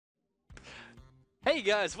Hey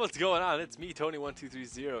guys, what's going on? It's me,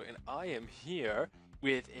 Tony1230, and I am here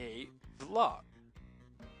with a vlog.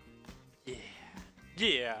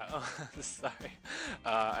 Yeah. Sorry.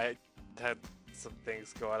 I had some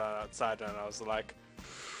things going on outside, and I was like,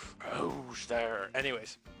 "Who's there?"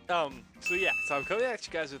 Anyways, so I'm coming at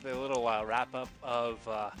you guys with a little wrap up of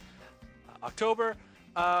October.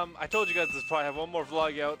 I told you guys this probably have one more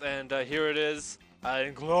vlog out, and here it is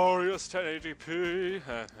in glorious 1080p.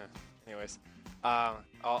 Anyways.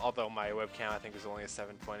 Although my webcam I think is only a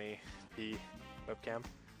 720p webcam.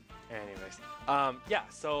 Anyways,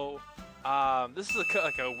 this is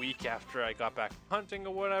like a week after I got back from hunting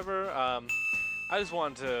or whatever. I just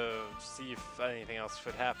wanted to see if anything else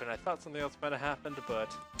could happen. I thought something else might have happened,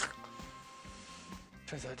 but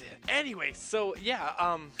turns out it did. Anyway, so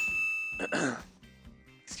yeah,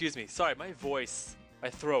 excuse me. Sorry, my voice, my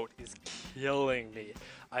throat is killing me.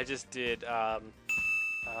 I just did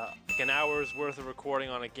like an hour's worth of recording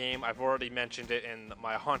on a game. I've already mentioned it in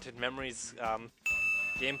my Haunted Memories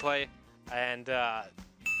gameplay, and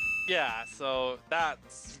yeah, so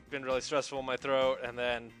that's been really stressful in my throat, and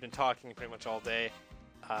then been talking pretty much all day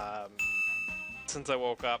since I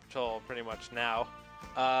woke up till pretty much now.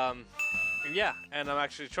 Yeah, and I'm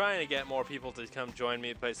actually trying to get more people to come join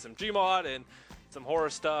me to play some Gmod and some horror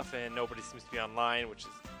stuff, and nobody seems to be online, which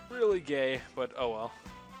is really gay, but oh well.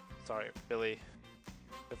 Sorry, Billy.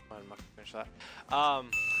 I'm not gonna finish that.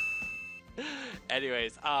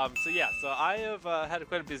 Anyways, so I have had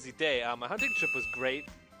quite a busy day. My hunting trip was great.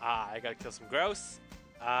 I got to kill some grouse.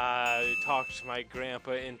 I talked my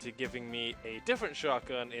grandpa into giving me a different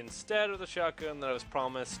shotgun instead of the shotgun that I was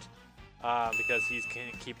promised, because he's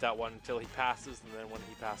gonna keep that one until he passes, and then when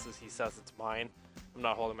he passes, he says it's mine. I'm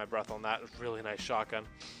not holding my breath on that. It's a really nice shotgun.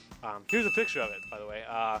 Here's a picture of it, by the way.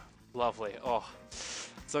 Lovely. Oh,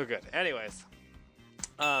 so good. Anyways.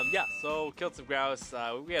 So killed some grouse.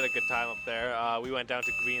 We had a good time up there. We went down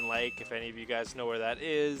to Green Lake, if any of you guys know where that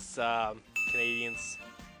is. Canadians,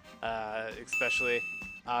 especially.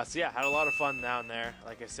 So yeah, had a lot of fun down there.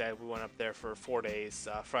 Like I said, we went up there for 4 days,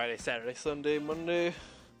 Friday, Saturday, Sunday, Monday.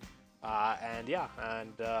 Saw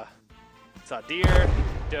deer,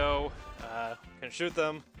 doe, couldn't shoot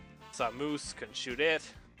them. Saw moose, couldn't shoot it.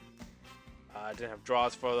 Didn't have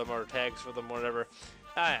draws for them or tags for them or whatever.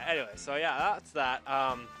 Anyway, so yeah, that's that.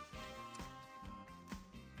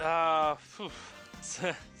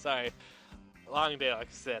 Sorry, long day, like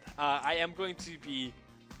I said. I am going to be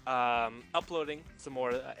uploading some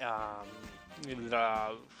more. I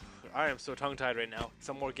am so tongue-tied right now.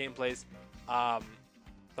 Some more gameplays. That's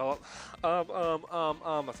all I'm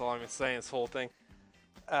gonna say. This whole thing.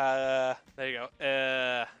 There you go.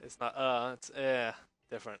 It's not it's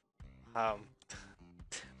different.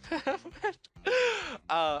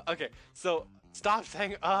 Okay, so stop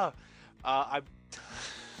saying I'm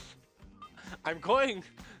going,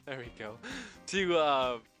 there we go, to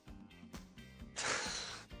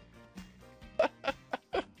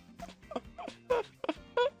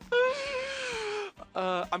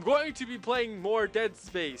I'm going to be playing more Dead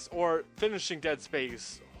Space, or finishing Dead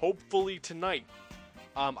Space, hopefully tonight.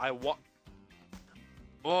 Oh,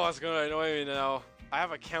 it's gonna annoy me now. I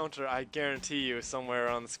have a counter, I guarantee you, somewhere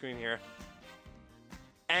on the screen here.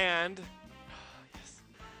 And yes,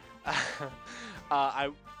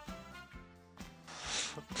 I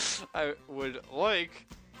would like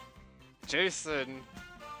Jason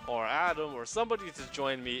or Adam or somebody to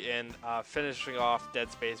join me in finishing off Dead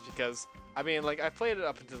Space, because I mean, like, I played it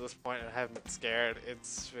up until this point and I haven't been scared.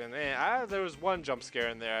 It's been there was one jump scare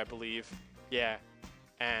in there, I believe. Yeah,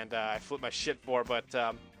 and I flipped my shit for, but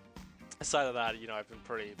aside of that, you know, I've been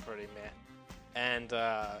pretty meh.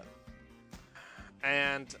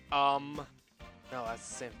 No, that's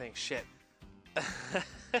the same thing. Shit.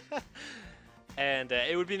 And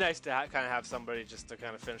it would be nice to kind of have somebody just to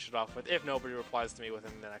kind of finish it off with. If nobody replies to me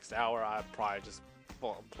within the next hour, I'd probably just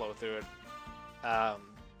blow through it.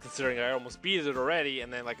 Considering I almost beat it already,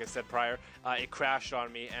 and then, like I said prior, it crashed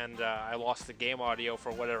on me, and I lost the game audio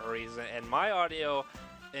for whatever reason. And my audio,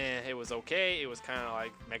 it was okay. It was kind of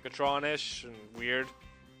like Megatron-ish and weird.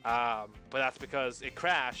 But that's because it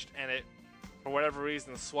crashed, and it, for whatever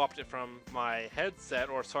reason, swapped it from my headset,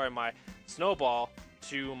 or sorry, my Snowball,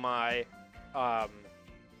 to my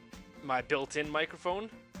my built-in microphone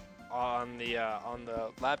on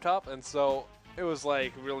the laptop, and so it was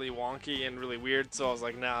like really wonky and really weird. So I was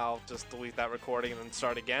like, nah, I'll just delete that recording and then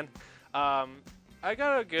start again. I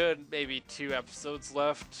got a good maybe 2 episodes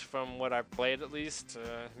left from what I played, at least.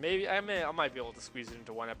 Maybe I might be able to squeeze it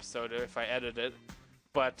into 1 episode if I edit it.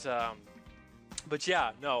 But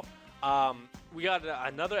yeah, no. We got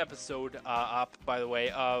another episode up, by the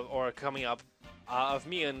way, or coming up of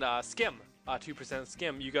me and Skim, 2%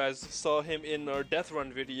 Skim. You guys saw him in our Death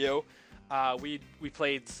Run video. We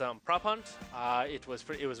played some prop hunt. It was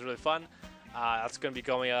really fun. That's going to be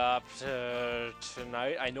going up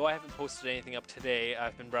tonight. I know I haven't posted anything up today.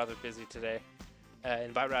 I've been rather busy today.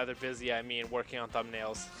 And by rather busy, I mean working on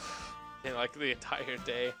thumbnails in like the entire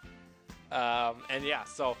day. And yeah,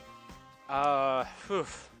 so, but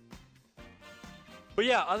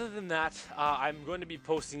yeah, other than that, I'm going to be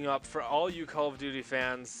posting up for all you Call of Duty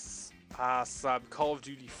fans, some Call of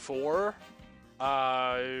Duty 4,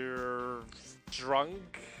 two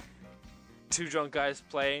drunk guys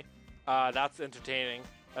play. That's entertaining.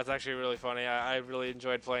 That's actually really funny. I really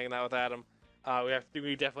enjoyed playing that with Adam.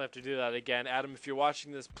 We definitely have to do that again. Adam, if you're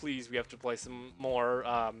watching this, please, we have to play some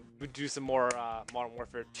more. We do some more Modern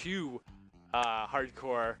Warfare 2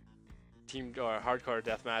 hardcore team or hardcore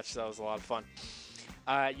deathmatch. That was a lot of fun.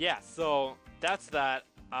 Yeah, so that's that.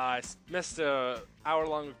 I missed an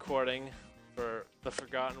hour-long recording for the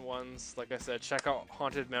Forgotten Ones. Like I said, check out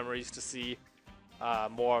Haunted Memories to see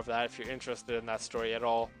more of that if you're interested in that story at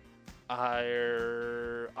all.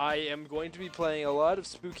 I am going to be playing a lot of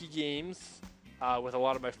spooky games with a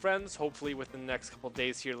lot of my friends, hopefully within the next couple of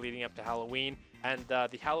days here leading up to Halloween. And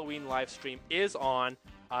the Halloween live stream is on.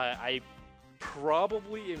 I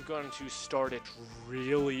probably am going to start it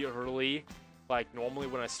really early. Like normally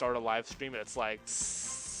when I start a live stream, it's like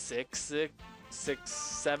 6,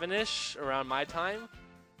 7-ish around my time.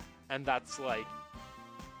 And that's like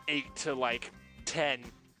 8 to like 10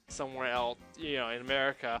 somewhere else, you know, in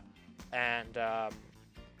America. And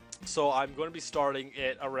so I'm going to be starting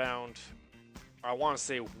it around, I want to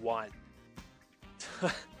say 1.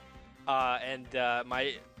 And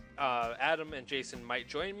my Adam and Jason might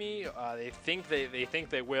join me. They think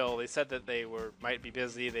they will. They said that they might be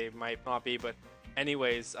busy. They might not be, but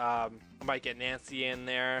anyways, I might get Nancy in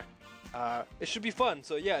there. It should be fun.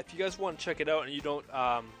 So yeah, if you guys want to check it out and you don't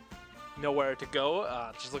know where to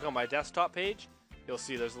go, just look on my desktop page. You'll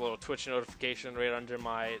see there's a little Twitch notification right under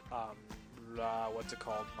my what's it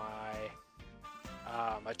called?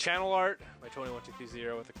 My channel art, my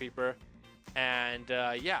 21230 with a creeper, and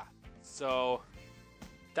yeah, so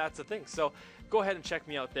that's the thing. So go ahead and check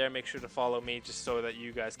me out there. Make sure to follow me just so that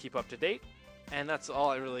you guys keep up to date. And that's all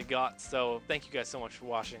I really got. So thank you guys so much for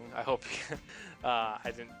watching. I hope I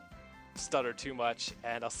didn't stutter too much,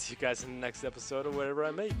 and I'll see you guys in the next episode or whatever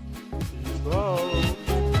I make. Peace out.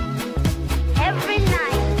 Every night.